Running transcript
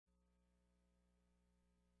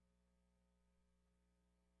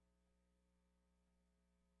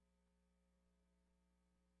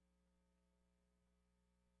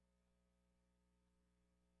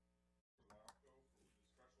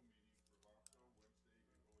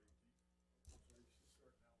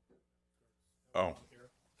Oh,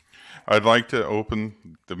 I'd like to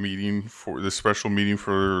open the meeting for the special meeting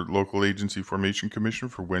for Local Agency Formation Commission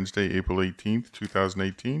for Wednesday, April 18th,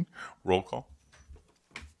 2018. Roll call.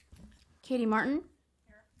 Katie Martin.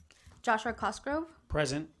 Here. Joshua Cosgrove.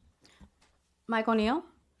 Present. Mike O'Neill.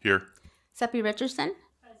 Here. Seppi Richardson.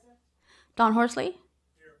 Present. Don Horsley.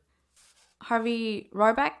 Here. Harvey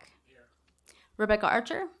Rohrbeck. Here. Rebecca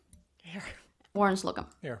Archer. Here. Warren Slocum.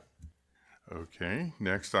 Here. Okay,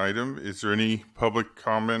 next item. Is there any public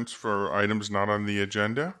comments for items not on the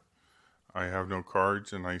agenda? I have no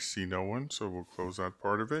cards and I see no one, so we'll close that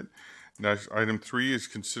part of it. Next, item 3 is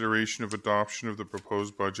consideration of adoption of the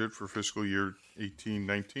proposed budget for fiscal year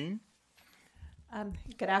 18-19.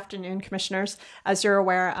 Good afternoon, Commissioners. As you're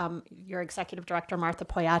aware, your Executive Director, Martha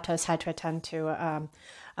Poyatos, had to attend to a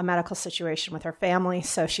medical situation with her family,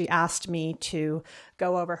 so she asked me to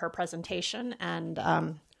go over her presentation and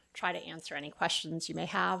try to answer any questions you may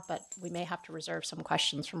have, but we may have to reserve some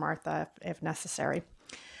questions for Martha if necessary.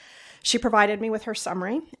 She provided me with her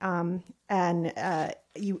summary, and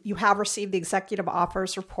you have received the Executive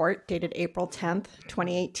Officer's Report dated April 10th,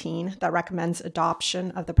 2018, that recommends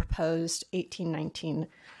adoption of the proposed 18-19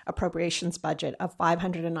 appropriations budget of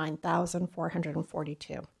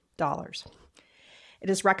 $509,442. It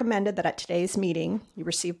is recommended that at today's meeting, you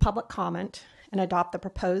receive public comment and adopt the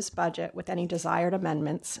proposed budget with any desired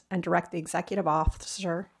amendments and direct the Executive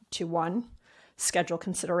Officer to 1, schedule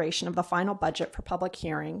consideration of the final budget for public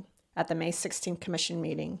hearing at the May 16th Commission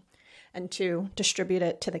meeting, and 2, distribute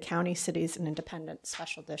it to the county, cities, and independent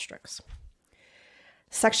special districts.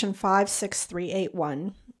 Section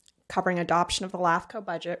 56381, covering adoption of the LAFCO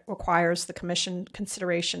budget, requires the Commission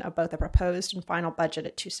consideration of both the proposed and final budget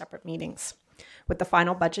at 2 separate meetings, with the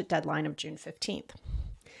final budget deadline of June 15th.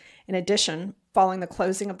 In addition, following the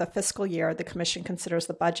closing of the fiscal year, the Commission considers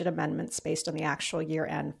the budget amendments based on the actual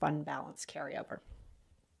year-end fund balance carryover.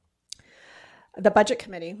 The Budget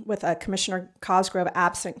Committee, with Commissioner Cosgrove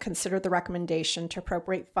absent, considered the recommendation to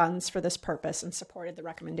appropriate funds for this purpose and supported the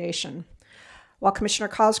recommendation. While Commissioner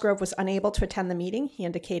Cosgrove was unable to attend the meeting, he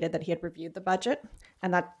indicated that he had reviewed the budget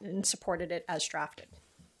and supported it as drafted.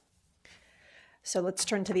 So let's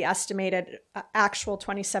turn to the estimated actual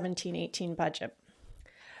 2017-18 budget.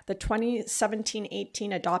 The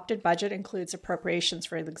 2017-18 adopted budget includes appropriations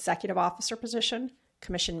for the Executive Officer position,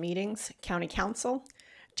 Commission meetings, County Council,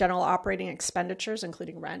 general operating expenditures,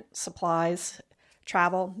 including rent, supplies,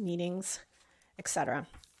 travel, meetings, etc.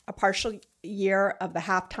 A partial year of the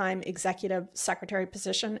half-time Executive Secretary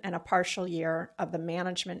position and a partial year of the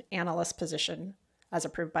Management Analyst position as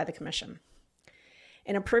approved by the Commission.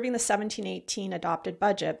 In approving the 17-18 adopted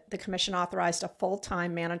budget, the Commission authorized a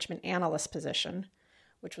full-time Management Analyst position,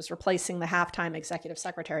 which was replacing the half-time Executive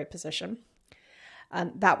Secretary position,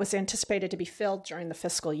 that was anticipated to be filled during the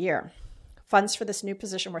fiscal year. Funds for this new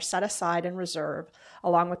position were set aside in reserve,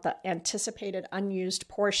 along with the anticipated unused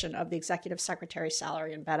portion of the Executive Secretary's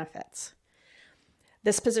salary and benefits.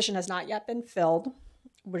 This position has not yet been filled,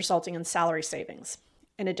 resulting in salary savings.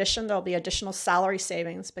 In addition, there will be additional salary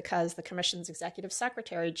savings because the Commission's Executive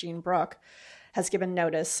Secretary, Jean Brooke, has given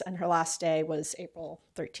notice, and her last day was April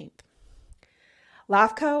 13th.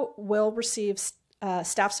 LAFCO will receive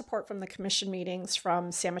staff support from the Commission meetings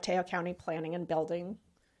from San Mateo County Planning and Building,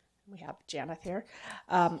 we have Janet here,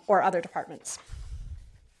 or other departments.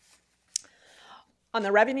 On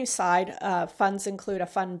the revenue side, funds include a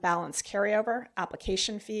fund balance carryover,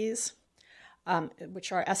 application fees,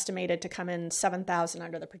 which are estimated to come in $7,000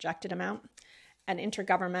 under the projected amount, and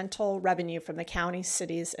intergovernmental revenue from the counties,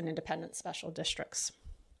 cities, and independent special districts.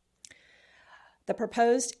 The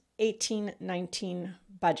proposed 18-19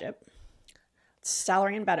 budget,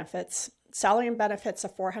 salary and benefits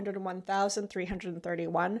of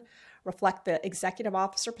 $401,331 reflect the Executive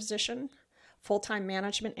Officer position, full-time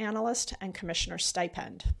Management Analyst, and Commissioner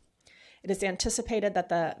stipend. It is anticipated that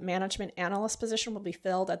the Management Analyst position will be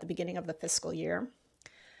filled at the beginning of the fiscal year.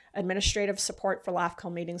 Administrative support for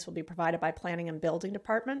LAFCO meetings will be provided by Planning and Building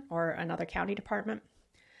Department or another county department.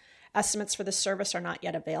 Estimates for this service are not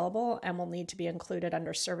yet available and will need to be included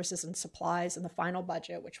under services and supplies in the final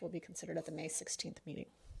budget, which will be considered at the May 16th meeting.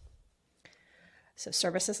 So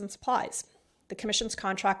services and supplies. The Commission's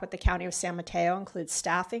contract with the County of San Mateo includes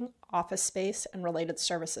staffing, office space, and related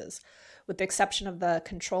services, with the exception of the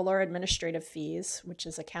Controller Administrative Fees, which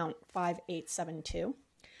is account 5872.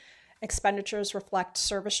 Expenditures reflect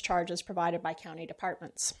service charges provided by county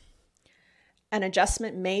departments. An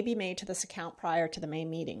adjustment may be made to this account prior to the May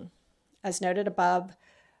meeting. As noted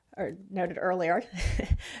earlier,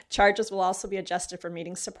 charges will also be adjusted for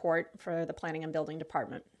meeting support for the Planning and Building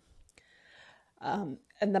Department.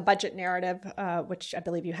 And the budget narrative, which I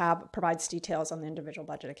believe you have, provides details on the individual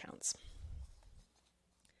budget accounts.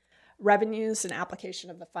 Revenues and application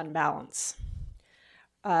of the fund balance.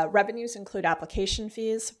 Revenues include application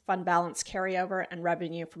fees, fund balance carryover, and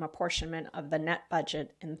revenue from apportionment of the net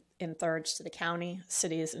budget in thirds to the county,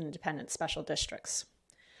 cities, and independent special districts.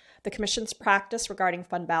 The Commission's practice regarding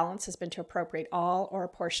fund balance has been to appropriate all or a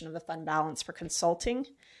portion of the fund balance for consulting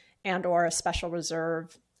and or a special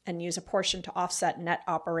reserve and use a portion to offset net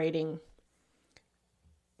operating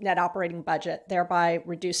budget, thereby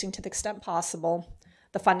reducing to the extent possible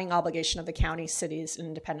the funding obligation of the county, cities, and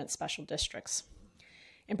independent special districts.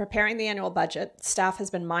 In preparing the annual budget, staff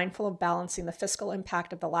has been mindful of balancing the fiscal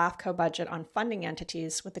impact of the LAFCO budget on funding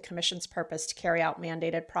entities with the Commission's purpose to carry out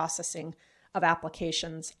mandated processing of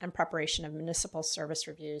applications and preparation of municipal service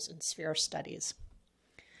reviews and sphere studies.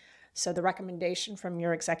 So the recommendation from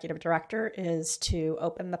your executive director is to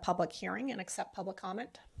open the public hearing and accept public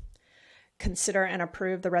comment. Consider and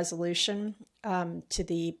approve the resolution to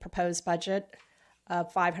the proposed budget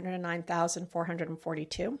of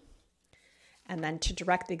 $509,442. And then to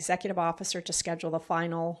direct the executive officer to schedule the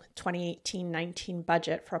final 2018-19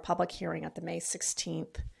 budget for a public hearing at the May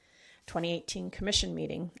 16th, 2018 commission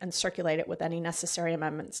meeting and circulate it with any necessary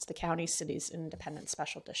amendments to the county, cities, and independent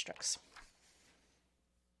special districts.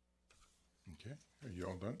 Okay, are you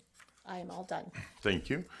all done? I am all done. Thank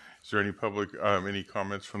you. Is there any public, any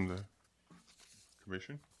comments from the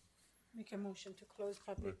commission? Make a motion to close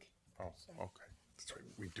public. Oh, okay. That's right.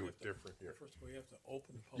 We do it different here. First of all, we have to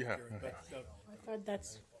open the public Yeah. hearing. But, I thought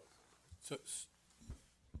that's,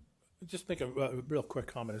 just make a real quick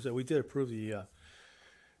comment, is that we did approve the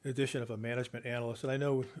addition of a management analyst. And I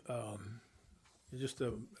know,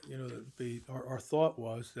 our thought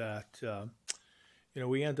was that,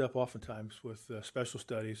 we end up oftentimes with special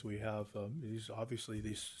studies. We have these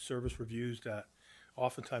service reviews that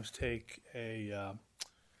oftentimes take a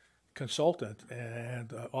consultant,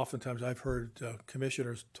 and oftentimes I've heard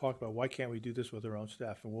commissioners talk about why can't we do this with our own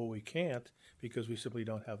staff, and well, we can't because we simply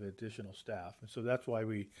don't have additional staff, and so that's why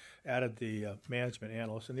we added the management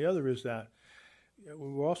analyst. And the other is that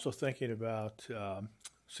we're also thinking about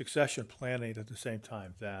succession planning at the same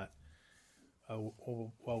time. That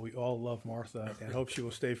while we all love Martha and hope she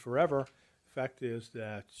will stay forever, the fact is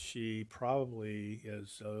that she probably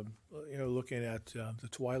is, looking at the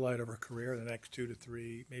twilight of her career in the next 2 to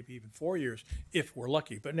 3, maybe even 4 years, if we're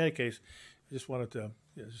lucky. But in any case, I just wanted to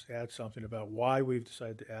just add something about why we've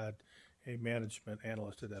decided to add a management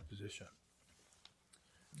analyst to that position.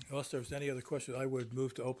 Unless there's any other questions, I would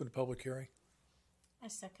move to open the public hearing. I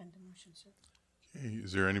second the motion, sir. Okay,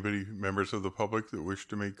 is there anybody, members of the public, that wish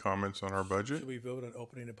to make comments on our budget? Should we vote on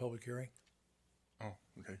opening the public hearing? Oh,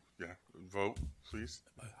 okay, yeah. Vote, please.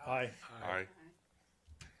 Aye. Aye.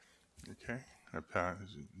 Okay,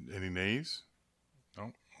 any nays?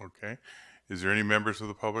 No, okay. Is there any members of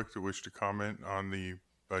the public that wish to comment on the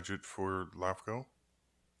budget for LAFCO?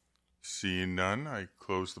 Seeing none, I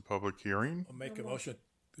close the public hearing. I'll make a motion.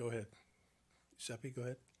 Go ahead. Seppi, go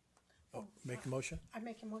ahead. Oh, make a motion? I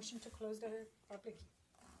make a motion to close the public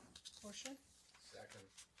portion.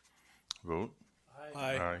 Vote.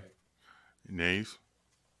 Aye. Nays?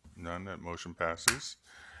 None, that motion passes.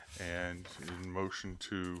 And in motion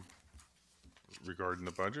to, regarding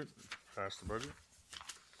the budget, pass the budget?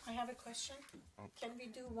 I have a question. Can we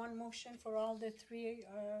do one motion for all the 3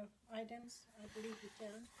 items? I believe we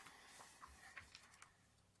can.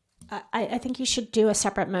 I think you should do a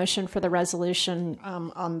separate motion for the resolution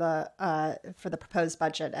for the proposed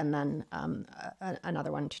budget, and then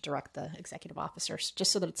another one to direct the executive officers,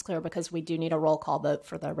 just so that it's clear, because we do need a roll call vote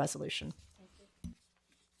for the resolution.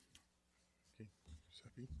 Okay,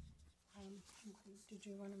 Seppi? Did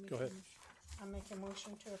you want to make Go ahead. I'll make a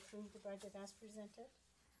motion to approve the budget as presented.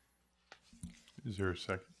 Is there a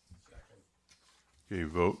second? Second. Okay,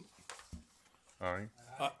 vote. Aye.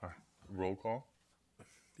 Aye. Roll call?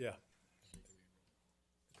 Yeah.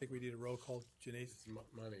 I think we need a roll call, Janice.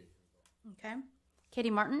 Money. Okay. Katie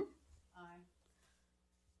Martin? Aye.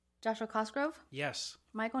 Joshua Cosgrove? Yes.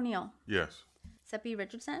 Mike O'Neill? Yes. Seppi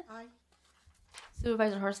Richardson? Aye.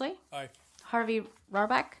 Supervisor Horsley? Aye. Harvey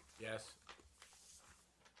Rarback? Yes.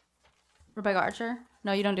 Rebecca Archer?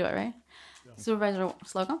 No, you don't do it, right? No. Supervisor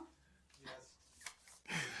Slocum?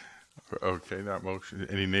 Okay, that motion,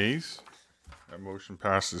 any nays? That motion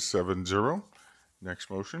passes 7-0.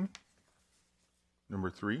 Next motion,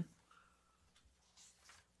 number 3.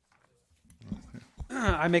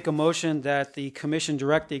 I make a motion that the commission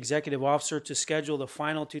direct the executive officer to schedule the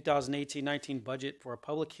final 2018-19 budget for a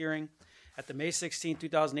public hearing at the May 16,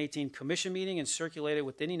 2018 Commission meeting and circulated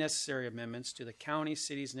with any necessary amendments to the county,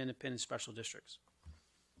 cities, and independent special districts.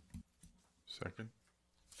 Second.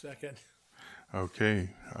 Second. Okay,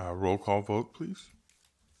 roll call vote, please.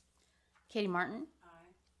 Katie Martin.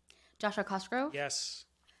 Joshua Cosgrove. Yes.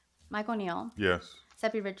 Mike O'Neill. Yes.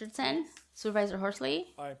 Seppi Richardson. Supervisor Horsley.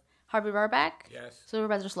 Aye. Harvey Barback. Yes.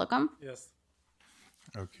 Supervisor Slocum. Yes.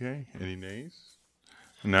 Okay, any nays?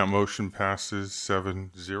 And that motion passes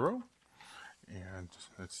 7-0. And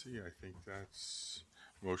let's see, I think that's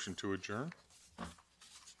motion to adjourn.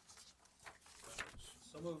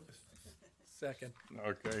 So moved. Second.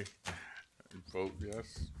 Okay, vote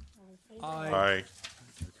yes. Aye. Aye.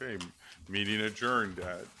 Okay, meeting adjourned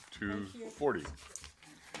at 2:40.